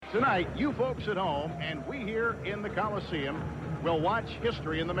Tonight, you folks at home and we here in the Coliseum will watch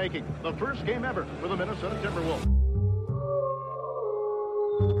history in the making. The first game ever for the Minnesota Timberwolves.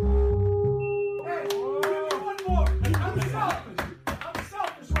 Hey, one more. I'm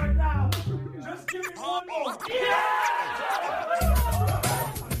selfish right now. Just give me one more.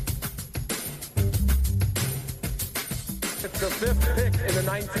 It's the 5th pick in the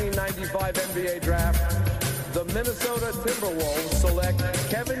 1995 NBA draft. The Minnesota Timberwolves select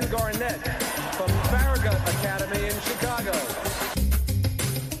Kevin Garnett from Farragut Academy in Chicago.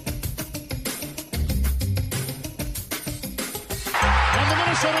 And the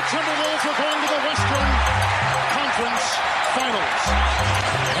Minnesota Timberwolves are going to the Western Conference Finals.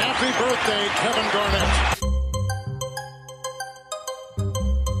 Happy birthday, Kevin Garnett.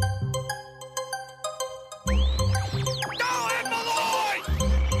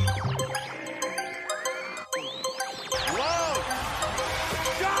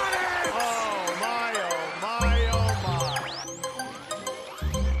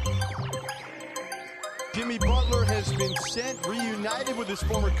 Jimmy Butler has been reunited with his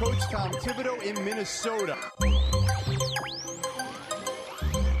former coach, Tom Thibodeau, in Minnesota.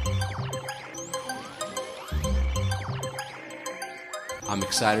 I'm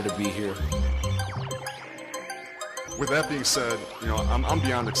excited to be here. With that being said, I'm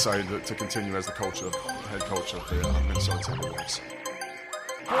beyond excited to continue as the head coach of the Minnesota Timberwolves.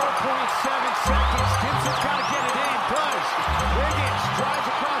 4.7 seconds. Gibson's got to get it in. Does. Wiggins drives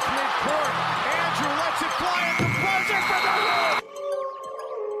across midcourt. Andrew lets it fly at the buzzer for the win.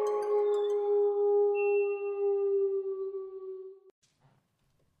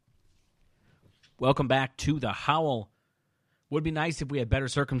 Welcome back to the Howl. Would be nice if we had better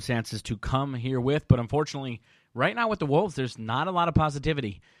circumstances to come here with, but unfortunately, right now with the Wolves, there's not a lot of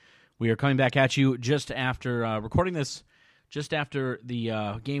positivity. We are coming back at you just after recording this, just after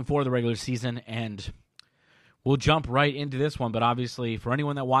the Game 4 of the regular season, and we'll jump right into this one. But obviously, for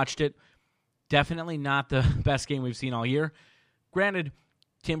anyone that watched it, definitely not the best game we've seen all year. Granted,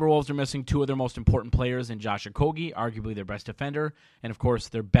 Timberwolves are missing two of their most important players in Josh Okogie, arguably their best defender, and of course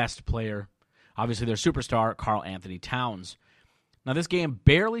their best player, obviously their superstar, Karl Anthony Towns. Now this game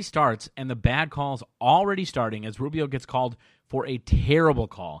barely starts, and the bad call's already starting as Rubio gets called for a terrible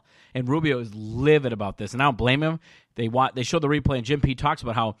call. And Rubio is livid about this, and I don't blame him. They show the replay, and Jim Pete talks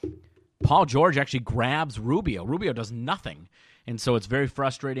about how Paul George actually grabs Rubio. Rubio does nothing, and so it's very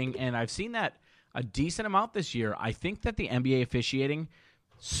frustrating, and I've seen that a decent amount this year. I think that the NBA officiating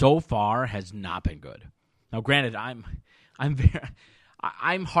so far has not been good. Now, granted, I'm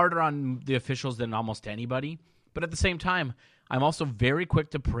harder on the officials than almost anybody, but at the same time, I'm also very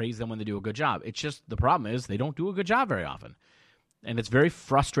quick to praise them when they do a good job. It's just the problem is they don't do a good job very often, and it's very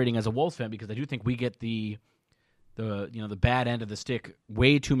frustrating as a Wolves fan because I do think we get the bad end of the stick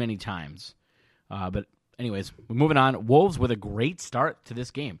way too many times. But anyways, we're moving on. Wolves with a great start to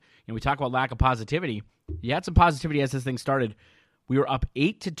this game. We talk about lack of positivity. You had some positivity as this thing started. We were up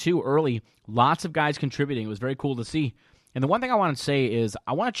 8-2 early. Lots of guys contributing. It was very cool to see. And the one thing I want to say is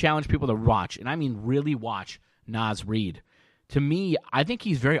I want to challenge people to watch, and I mean really watch, Naz Reid. To me, I think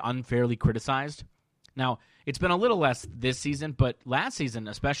he's very unfairly criticized. Now, it's been a little less this season, but last season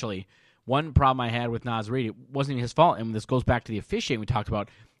especially, one problem I had with Naz Reid, it wasn't even his fault, and this goes back to the officiating we talked about.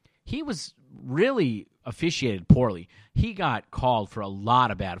 He was really officiated poorly. He got called for a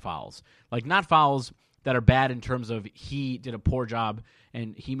lot of bad fouls. Like, not fouls that are bad in terms of he did a poor job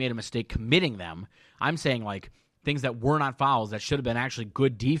and he made a mistake committing them. I'm saying, like, things that were not fouls that should have been actually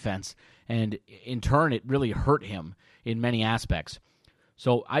good defense, and in turn, it really hurt him in many aspects.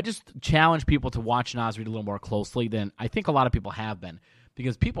 So I just challenge people to watch Naz Reid a little more closely than I think a lot of people have been,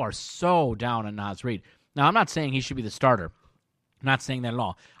 because people are so down on Naz Reid. Now, I'm not saying he should be the starter. I'm not saying that at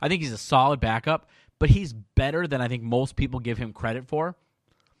all. I think he's a solid backup, but he's better than I think most people give him credit for.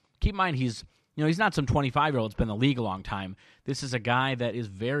 Keep in mind, he's not some 25-year-old that's been in the league a long time. This is a guy that is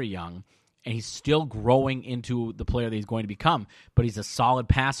very young, and he's still growing into the player that he's going to become. But he's a solid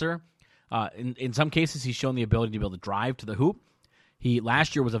passer. In some cases, he's shown the ability to be able to drive to the hoop. He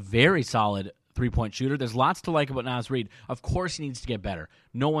last year was a very solid three-point shooter. There's lots to like about Naz Reid. Of course he needs to get better.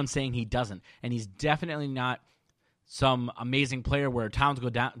 No one's saying he doesn't. And he's definitely not some amazing player where Towns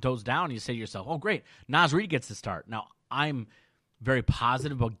goes down and you say to yourself, oh, great, Naz Reid gets to start. Now, I'm very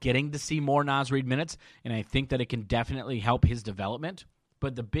positive about getting to see more Naz Reid minutes, and I think that it can definitely help his development.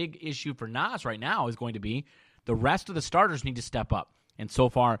 But the big issue for Naz right now is going to be the rest of the starters need to step up. And so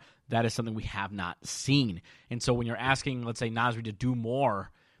far, that is something we have not seen. And so when you're asking, let's say, Naz Reid to do more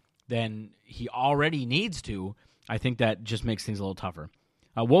than he already needs to, I think that just makes things a little tougher.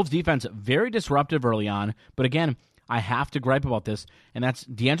 Wolves defense, very disruptive early on. But again, I have to gripe about this, and that's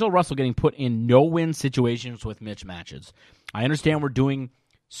D'Angelo Russell getting put in no-win situations with mismatches. I understand we're doing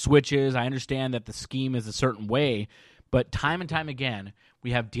switches. I understand that the scheme is a certain way, but time and time again,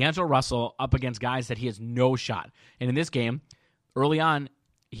 we have D'Angelo Russell up against guys that he has no shot. And in this game, early on,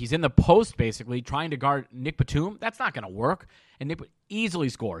 he's in the post, basically, trying to guard Nick Batum. That's not going to work. And Nick easily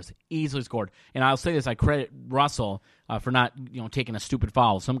scored. And I'll say this, I credit Russell for not taking a stupid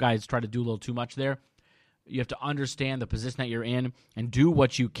foul. Some guys try to do a little too much there. You have to understand the position that you're in and do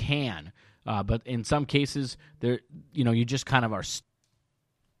what you can. But in some cases, you just kind of are. So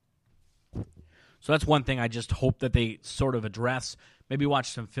that's one thing I just hope that they sort of address. Maybe watch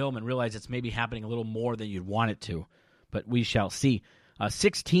some film and realize it's maybe happening a little more than you'd want it to. But we shall see.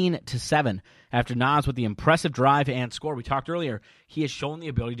 16-7 after Naz with the impressive drive and score. We talked earlier, he has shown the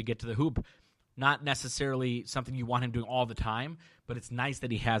ability to get to the hoop. Not necessarily something you want him doing all the time, but it's nice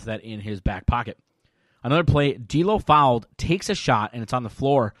that he has that in his back pocket. Another play, D'Lo fouled, takes a shot, and it's on the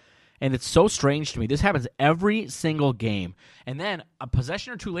floor. And it's so strange to me. This happens every single game. And then a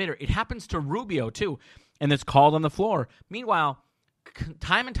possession or two later, it happens to Rubio too, and it's called on the floor. Meanwhile,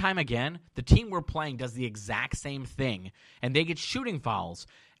 time and time again, the team we're playing does the exact same thing, and they get shooting fouls.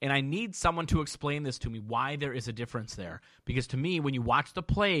 And I need someone to explain this to me, why there is a difference there. Because to me, when you watch the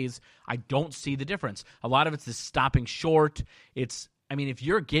plays, I don't see the difference. A lot of it's this stopping short. If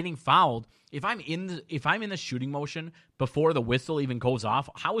you're getting fouled, if I'm in the shooting motion before the whistle even goes off,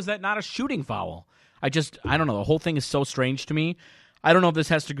 how is that not a shooting foul? I don't know. The whole thing is so strange to me. I don't know if this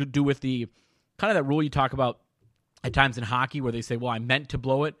has to do with the kind of that rule you talk about at times in hockey where they say, well, I meant to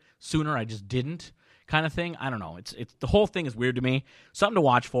blow it sooner, I just didn't, kind of thing. I don't know. It's the whole thing is weird to me. Something to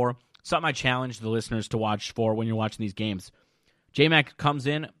watch for. Something I challenge the listeners to watch for when you're watching these games. J-Mac comes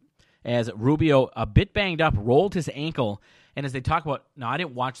in as Rubio, a bit banged up, rolled his ankle. And as they talk about, now I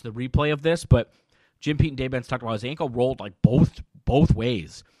didn't watch the replay of this, but Jim Pete and Dave Benz talked about his ankle rolled like both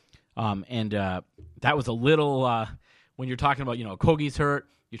ways. That was a little, when you're talking about, Kogie's hurt,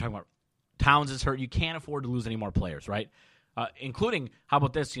 you're talking about Towns is hurt, you can't afford to lose any more players, right? Including, how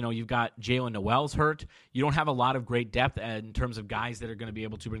about this, you've got Jalen Noel's hurt. You don't have a lot of great depth in terms of guys that are going to be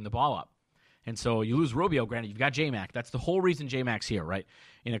able to bring the ball up. And so you lose Rubio, granted, you've got J-Mac. That's the whole reason J-Mac's here, right?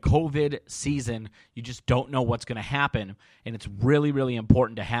 In a COVID season, you just don't know what's going to happen, and it's really, really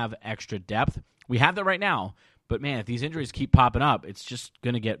important to have extra depth. We have that right now, but, man, if these injuries keep popping up, it's just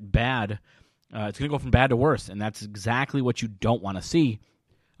going to get bad. It's going to go from bad to worse, and that's exactly what you don't want to see.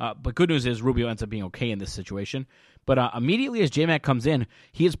 But good news is Rubio ends up being okay in this situation. But immediately as J-Mac comes in,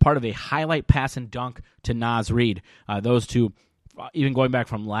 he is part of a highlight pass and dunk to Naz Reid. Those two, even going back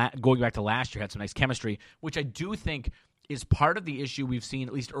to last year, had some nice chemistry, which I do think is part of the issue we've seen,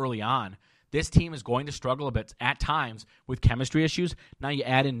 at least early on. This team is going to struggle a bit at times with chemistry issues. Now you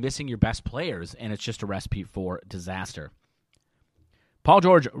add in missing your best players, and it's just a recipe for disaster. Paul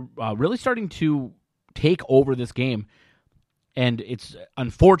George really starting to take over this game. And it's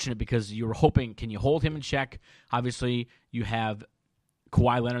unfortunate because you were hoping, can you hold him in check? Obviously, you have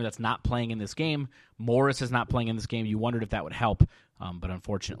Kawhi Leonard that's not playing in this game. Morris is not playing in this game. You wondered if that would help. But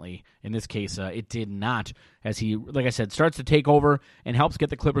unfortunately, in this case, it did not. As he, like I said, starts to take over and helps get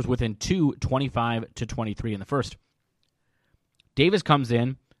the Clippers within 25-23 in the first. Davis comes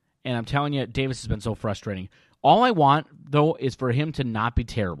in, and I'm telling you, Davis has been so frustrating. All I want, though, is for him to not be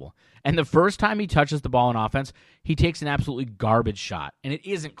terrible. And the first time he touches the ball in offense, he takes an absolutely garbage shot. And it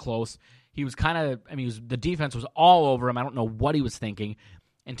isn't close. He was kind of, the defense was all over him. I don't know what he was thinking.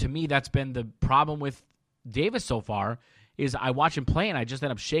 And to me, that's been the problem with Davis so far, is I watch him play and I just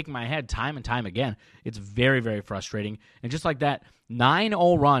end up shaking my head time and time again. It's very, very frustrating. And just like that,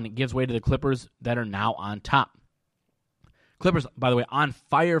 9-0 run gives way to the Clippers that are now on top. Clippers, by the way, on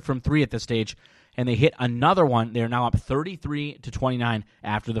fire from three at this stage, and they hit another one. They're now up 33-29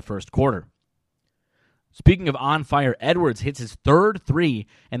 after the first quarter. Speaking of on fire, Edwards hits his third three,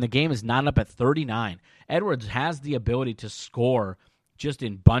 and the game is not up at 39. Edwards has the ability to score just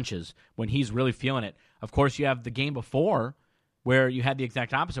in bunches when he's really feeling it. Of course, you have the game before where you had the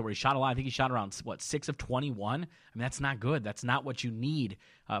exact opposite, where he shot a lot. I think he shot around, 6 of 21? That's not good. That's not what you need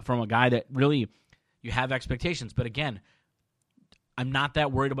from a guy that really you have expectations. But again, I'm not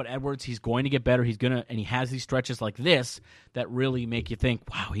that worried about Edwards. He's going to get better. And he has these stretches like this that really make you think,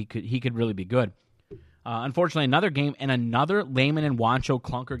 wow, he could really be good. Unfortunately, another game and another Layman and Juancho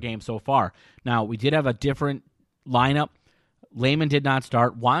clunker game so far. Now, we did have a different lineup. Layman did not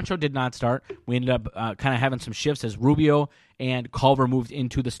start. Juancho did not start. We ended up kind of having some shifts as Rubio and Culver moved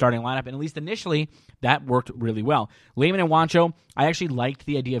into the starting lineup. And at least initially, that worked really well. Layman and Juancho, I actually liked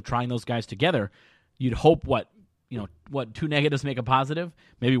the idea of trying those guys together. You'd hope two negatives make a positive.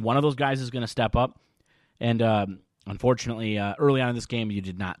 Maybe one of those guys is going to step up. And Unfortunately, early on in this game, you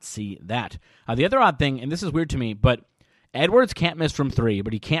did not see that. The other odd thing, and this is weird to me, but Edwards can't miss from 3,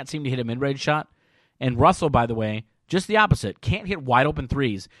 but he can't seem to hit a mid-range shot. And Russell, by the way, just the opposite. Can't hit wide-open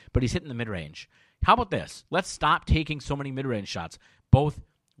threes, but he's hitting the mid-range. How about this? Let's stop taking so many mid-range shots. Both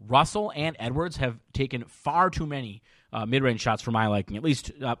Russell and Edwards have taken far too many mid-range shots for my liking, at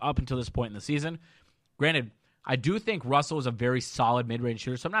least up until this point in the season. Granted, I do think Russell is a very solid mid-range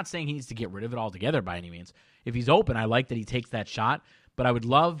shooter, so I'm not saying he needs to get rid of it altogether by any means. If he's open, I like that he takes that shot, but I would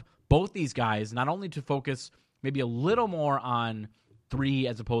love both these guys not only to focus maybe a little more on 3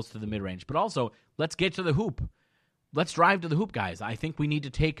 as opposed to the mid-range, but also let's get to the hoop. Let's drive to the hoop, guys. I think we need to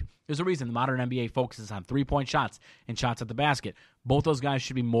take – there's a reason the modern NBA focuses on three-point shots and shots at the basket. Both those guys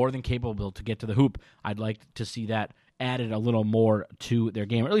should be more than capable to get to the hoop. I'd like to see that added a little more to their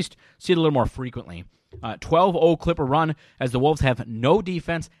game, or at least see it a little more frequently. 12-0 Clipper run as the Wolves have no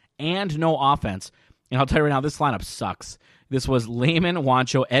defense and no offense. And I'll tell you right now, this lineup sucks. This was Layman,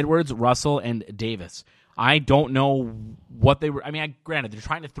 Juancho, Edwards, Russell, and Davis. I don't know what they were. I mean, granted, they're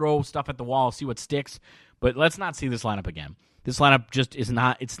trying to throw stuff at the wall, see what sticks, but let's not see this lineup again. This lineup just is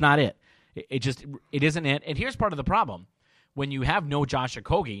not, it's not it. It isn't it. And here's part of the problem. When you have no Josh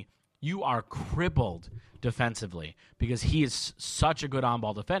Okogie, you are crippled defensively because he is such a good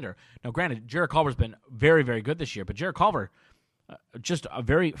on-ball defender. Now, granted, Jarrett Culver's been very, very good this year, but Jarrett Culver, just a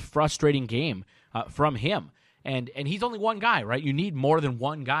very frustrating game from him. And he's only one guy, right? You need more than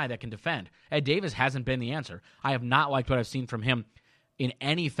one guy that can defend. Ed Davis hasn't been the answer. I have not liked what I've seen from him in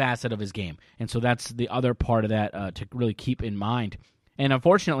any facet of his game. And so that's the other part of that to really keep in mind. And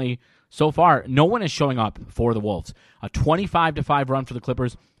unfortunately, so far, no one is showing up for the Wolves. A 25-5 run for the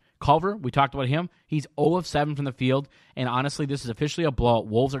Clippers. Culver, we talked about him. He's 0 of 7 from the field. And honestly, this is officially a blowout.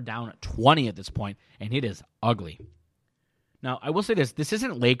 Wolves are down 20 at this point, and it is ugly. Now, I will say this. This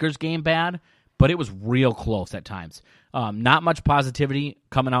isn't Lakers game bad, but it was real close at times. Not much positivity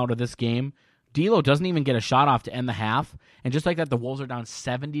coming out of this game. D'Lo doesn't even get a shot off to end the half. And just like that, the Wolves are down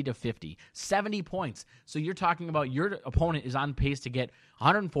 70-50. 70 points. So you're talking about your opponent is on pace to get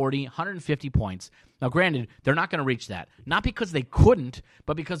 140, 150 points. Now, granted, they're not going to reach that. Not because they couldn't,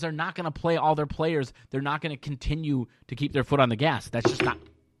 but because they're not going to play all their players. They're not going to continue to keep their foot on the gas. That's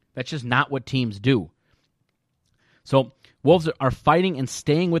just not what teams do. So Wolves are fighting and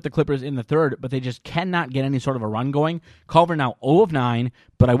staying with the Clippers in the third, but they just cannot get any sort of a run going. Culver now 0 of 9,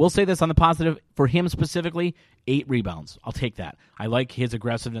 but I will say this on the positive, for him specifically, 8 rebounds. I'll take that. I like his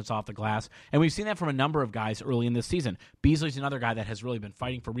aggressiveness off the glass, and we've seen that from a number of guys early in this season. Beasley's another guy that has really been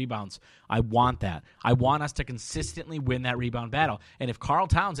fighting for rebounds. I want that. I want us to consistently win that rebound battle, and if Karl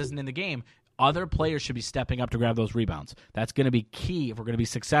Towns isn't in the game, other players should be stepping up to grab those rebounds. That's going to be key if we're going to be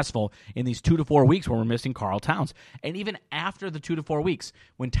successful in these 2 to 4 weeks where we're missing Karl Towns. And even after the 2 to 4 weeks,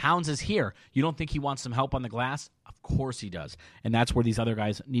 when Towns is here, you don't think he wants some help on the glass? Of course he does. And that's where these other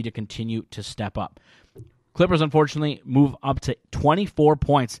guys need to continue to step up. Clippers, unfortunately, move up to 24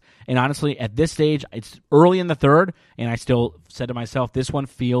 points. And honestly, at this stage, it's early in the third, and I still said to myself, this one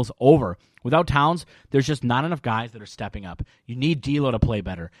feels over. Without Towns, there's just not enough guys that are stepping up. You need D'Lo to play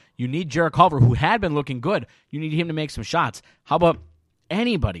better. You need Jarrett Culver, who had been looking good. You need him to make some shots. How about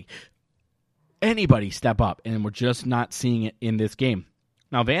anybody step up? And we're just not seeing it in this game.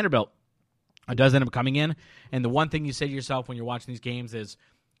 Now, Vanderbilt does end up coming in, and the one thing you say to yourself when you're watching these games is,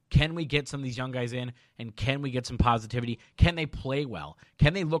 can we get some of these young guys in, and can we get some positivity? Can they play well?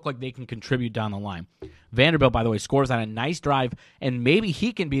 Can they look like they can contribute down the line? Vanderbilt, by the way, scores on a nice drive, and maybe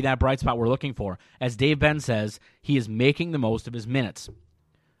he can be that bright spot we're looking for. As Dave Ben says, he is making the most of his minutes.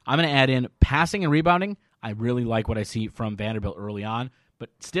 I'm going to add in passing and rebounding. I really like what I see from Vanderbilt early on, but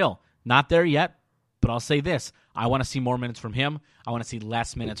still, not there yet. But I'll say this. I want to see more minutes from him. I want to see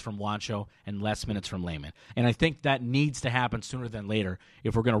less minutes from Juancho and less minutes from Layman. And I think that needs to happen sooner than later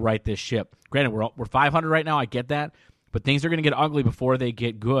if we're going to right this ship. Granted, we're 500 right now. I get that. But things are going to get ugly before they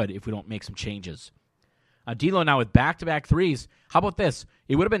get good if we don't make some changes. D'Lo now with back-to-back threes. How about this?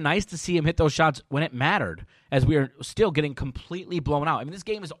 It would have been nice to see him hit those shots when it mattered, as we are still getting completely blown out. I mean, this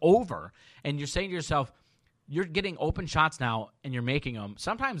game is over, and you're saying to yourself, you're getting open shots now, and you're making them.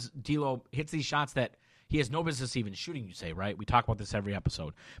 Sometimes D'Lo hits these shots that he has no business even shooting, you say, right? We talk about this every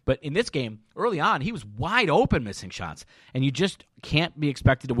episode. But in this game, early on, he was wide open missing shots, and you just can't be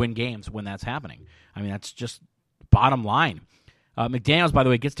expected to win games when that's happening. I mean, that's just bottom line. McDaniels, by the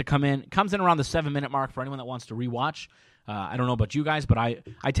way, comes in around the 7-minute mark for anyone that wants to rewatch. I don't know about you guys, but I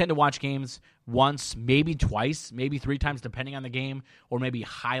tend to watch games once, maybe twice, maybe 3 times, depending on the game, or maybe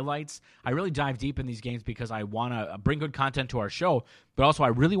highlights. I really dive deep in these games because I want to bring good content to our show, but also I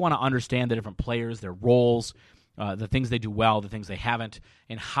really want to understand the different players, their roles, the things they do well, the things they haven't,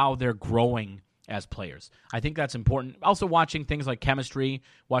 and how they're growing as players. I think that's important. Also watching things like chemistry,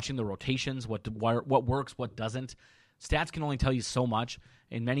 watching the rotations, what works, what doesn't. Stats can only tell you so much.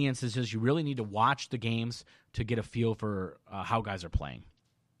 In many instances, you really need to watch the games to get a feel for how guys are playing.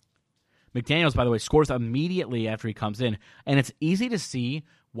 McDaniels, by the way, scores immediately after he comes in, and it's easy to see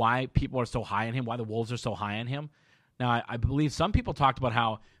why people are so high on him, why the Wolves are so high on him. Now, I believe some people talked about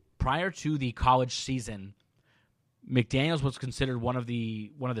how prior to the college season, McDaniels was considered one of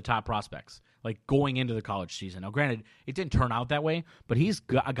the top prospects, like going into the college season. Now, granted, it didn't turn out that way, but he's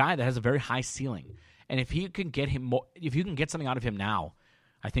a guy that has a very high ceiling, and if you can get something out of him now,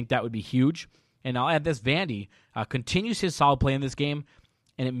 I think that would be huge. And I'll add this: Vandy continues his solid play in this game,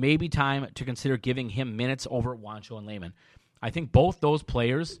 and it may be time to consider giving him minutes over Juancho and Layman. I think both those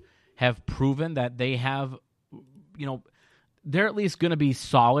players have proven that they have, they're at least going to be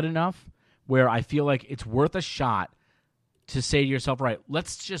solid enough where I feel like it's worth a shot to say to yourself, right,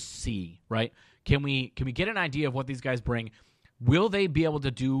 let's just see, right? Can we get an idea of what these guys bring? Will they be able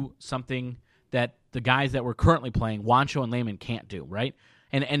to do something that the guys that we're currently playing, Juancho and Layman, can't do, right?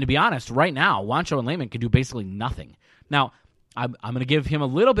 And to be honest, right now, Juancho and Layman can do basically nothing. Now, I'm going to give him a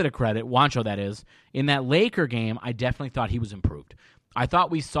little bit of credit, Juancho that is. In that Laker game, I definitely thought he was improved. I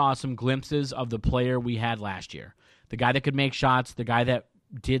thought we saw some glimpses of the player we had last year. The guy that could make shots, the guy that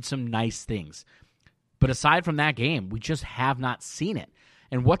did some nice things. But aside from that game, we just have not seen it.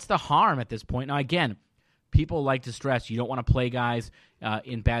 And what's the harm at this point? Now, again, people like to stress you don't want to play guys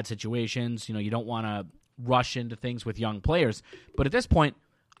in bad situations. You don't want to rush into things with young players. But at this point,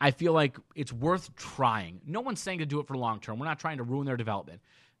 I feel like it's worth trying. No one's saying to do it for long term. We're not trying to ruin their development.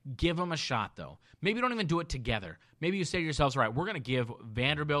 Give them a shot, though. Maybe don't even do it together. Maybe you say to yourselves, all right, we're going to give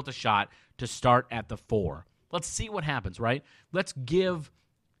Vanderbilt a shot to start at the 4. Let's see what happens, right? Let's get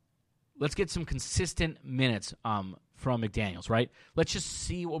some consistent minutes from McDaniels, right? Let's just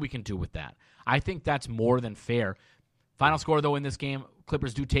see what we can do with that. I think that's more than fair. Final score, though, in this game,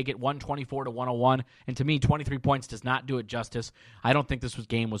 Clippers do take it 124-101, and to me, 23 points does not do it justice. I don't think this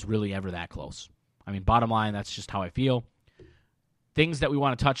game was really ever that close. I mean, bottom line, that's just how I feel. Things that we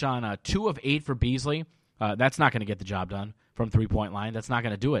want to touch on, 2 of 8 for Beasley. That's not going to get the job done from three-point line. That's not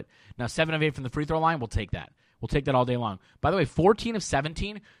going to do it. Now, 7 of 8 from the free throw line, we'll take that. We'll take that all day long. By the way, 14 of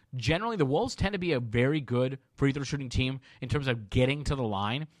 17. Generally, the Wolves tend to be a very good free throw shooting team in terms of getting to the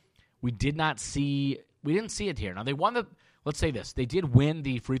line. We didn't see it here. Now, they won let's say this. They did win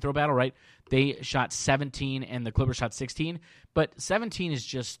the free throw battle, right? They shot 17 and the Clippers shot 16. But 17 is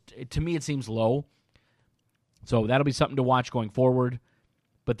just, to me, it seems low. So that'll be something to watch going forward.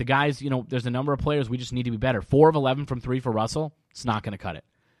 But the guys, there's a number of players we just need to be better. 4 of 11 from 3 for Russell. It's not going to cut it.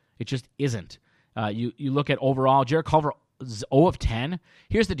 It just isn't. You look at overall, Jarrett Culver 0 of 10.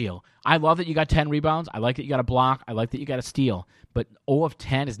 Here's the deal. I love that you got 10 rebounds. I like that you got a block. I like that you got a steal. But 0 of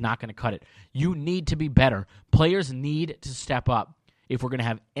 10 is not going to cut it. You need to be better. Players need to step up if we're going to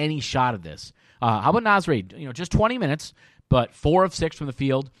have any shot of this. How about Naz Reid? Just 20 minutes, but 4 of 6 from the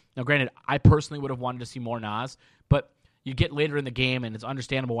field. Now, granted, I personally would have wanted to see more Naz, but you get later in the game, and it's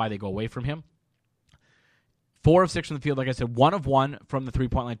understandable why they go away from him. 4 of 6 from the field, like I said, 1 of 1 from the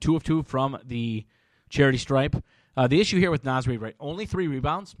three-point line, 2 of 2 from the charity stripe. The issue here with Naz Reid, right? Only 3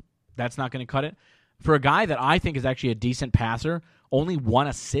 rebounds. That's not going to cut it. For a guy that I think is actually a decent passer, only 1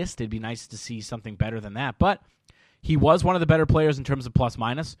 assist. It'd be nice to see something better than that. But he was one of the better players in terms of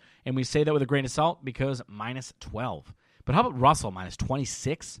plus-minus, and we say that with a grain of salt because minus 12. But how about Russell, minus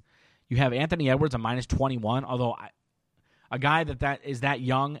 26? You have Anthony Edwards, a minus 21, although a guy that is that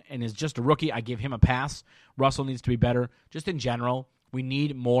young and is just a rookie, I give him a pass. Russell needs to be better. Just in general, we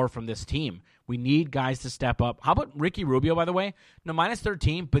need more from this team. We need guys to step up. How about Ricky Rubio, by the way? No, minus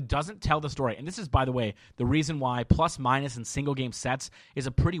 13, but doesn't tell the story. And this is, by the way, the reason why plus-minus in single-game sets is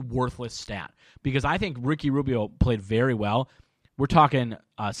a pretty worthless stat. Because I think Ricky Rubio played very well. We're talking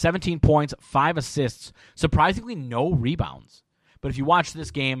 17 points, 5 assists, surprisingly no rebounds. But if you watch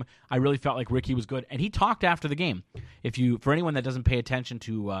this game, I really felt like Ricky was good. And he talked after the game. For anyone that doesn't pay attention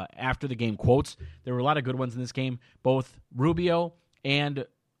to after the game quotes, there were a lot of good ones in this game. Both Rubio and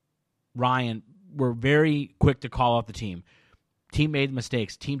Ryan were very quick to call out the team. Team made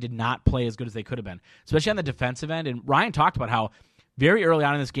mistakes. Team did not play as good as they could have been, especially on the defensive end. And Ryan talked about how very early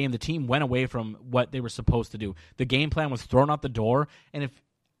on in this game, the team went away from what they were supposed to do. The game plan was thrown out the door. And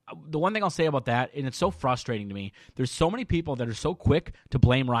the one thing I'll say about that, and it's so frustrating to me, there's so many people that are so quick to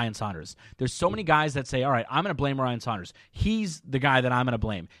blame Ryan Saunders. There's so many guys that say, all right, I'm going to blame Ryan Saunders. He's the guy that I'm going to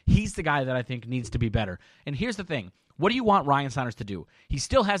blame. He's the guy that I think needs to be better. And here's the thing. What do you want Ryan Saunders to do? He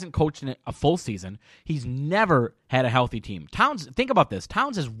still hasn't coached in a full season. He's never had a healthy team. Think about this.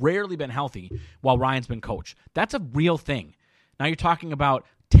 Towns has rarely been healthy while Ryan's been coach. That's a real thing. Now you're talking about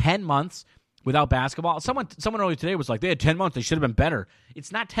 10 months without basketball. Someone earlier today was like, they had 10 months. They should have been better.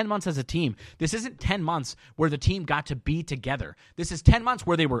 It's not 10 months as a team. This isn't 10 months where the team got to be together. This is 10 months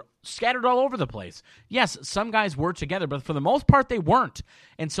where they were scattered all over the place. Yes, some guys were together, but for the most part, they weren't.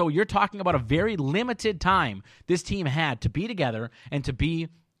 And so you're talking about a very limited time this team had to be together and to be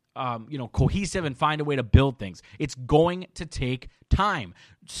cohesive and find a way to build things. It's going to take time.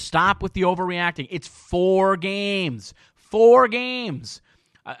 Stop with the overreacting. It's 4 games. 4 games.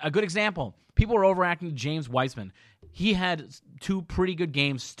 A good example, people are overreacting to James Wiseman. He had 2 pretty good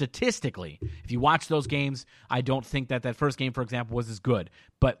games statistically. If you watch those games, I don't think that first game, for example, was as good.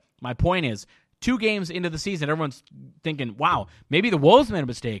 But my point is, 2 games into the season, everyone's thinking, wow, maybe the Wolves made a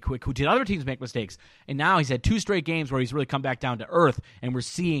mistake. Who did other teams make mistakes? And now he's had 2 straight games where he's really come back down to earth, and we're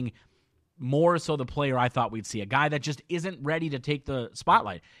seeing more so the player I thought we'd see, a guy that just isn't ready to take the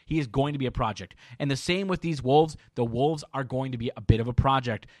spotlight. He is going to be a project. And the same with these Wolves. The Wolves are going to be a bit of a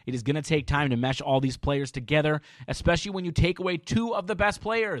project. It is going to take time to mesh all these players together, especially when you take away 2 of the best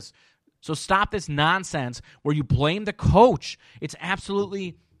players. So stop this nonsense where you blame the coach. It's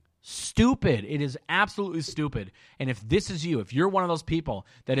absolutely stupid. It is absolutely stupid. And if this is you, if you're one of those people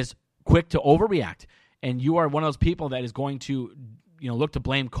that is quick to overreact, and you are one of those people that is going to look to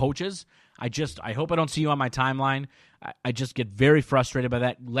blame coaches, I hope I don't see you on my timeline. I just get very frustrated by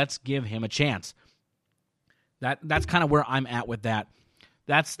that. Let's give him a chance. That's kind of where I'm at with that.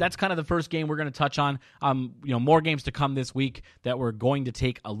 That's kind of the first game we're going to touch on. More games to come this week that we're going to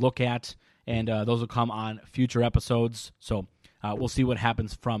take a look at, and those will come on future episodes. So we'll see what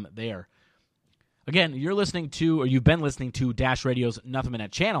happens from there. Again, you've been listening to Dash Radio's Nothing But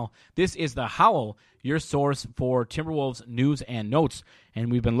Net channel. This is The Howl, your source for Timberwolves news and notes.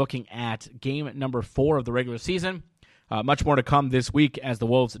 And we've been looking at game number 4 of the regular season. Much more to come this week as the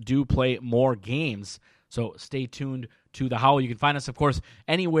Wolves do play more games. So stay tuned to The Howl. You can find us, of course,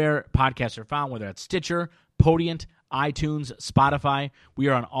 anywhere podcasts are found, whether it's Stitcher, Podient, iTunes, Spotify. We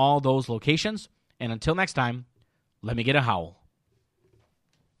are on all those locations. And until next time, let me get a howl.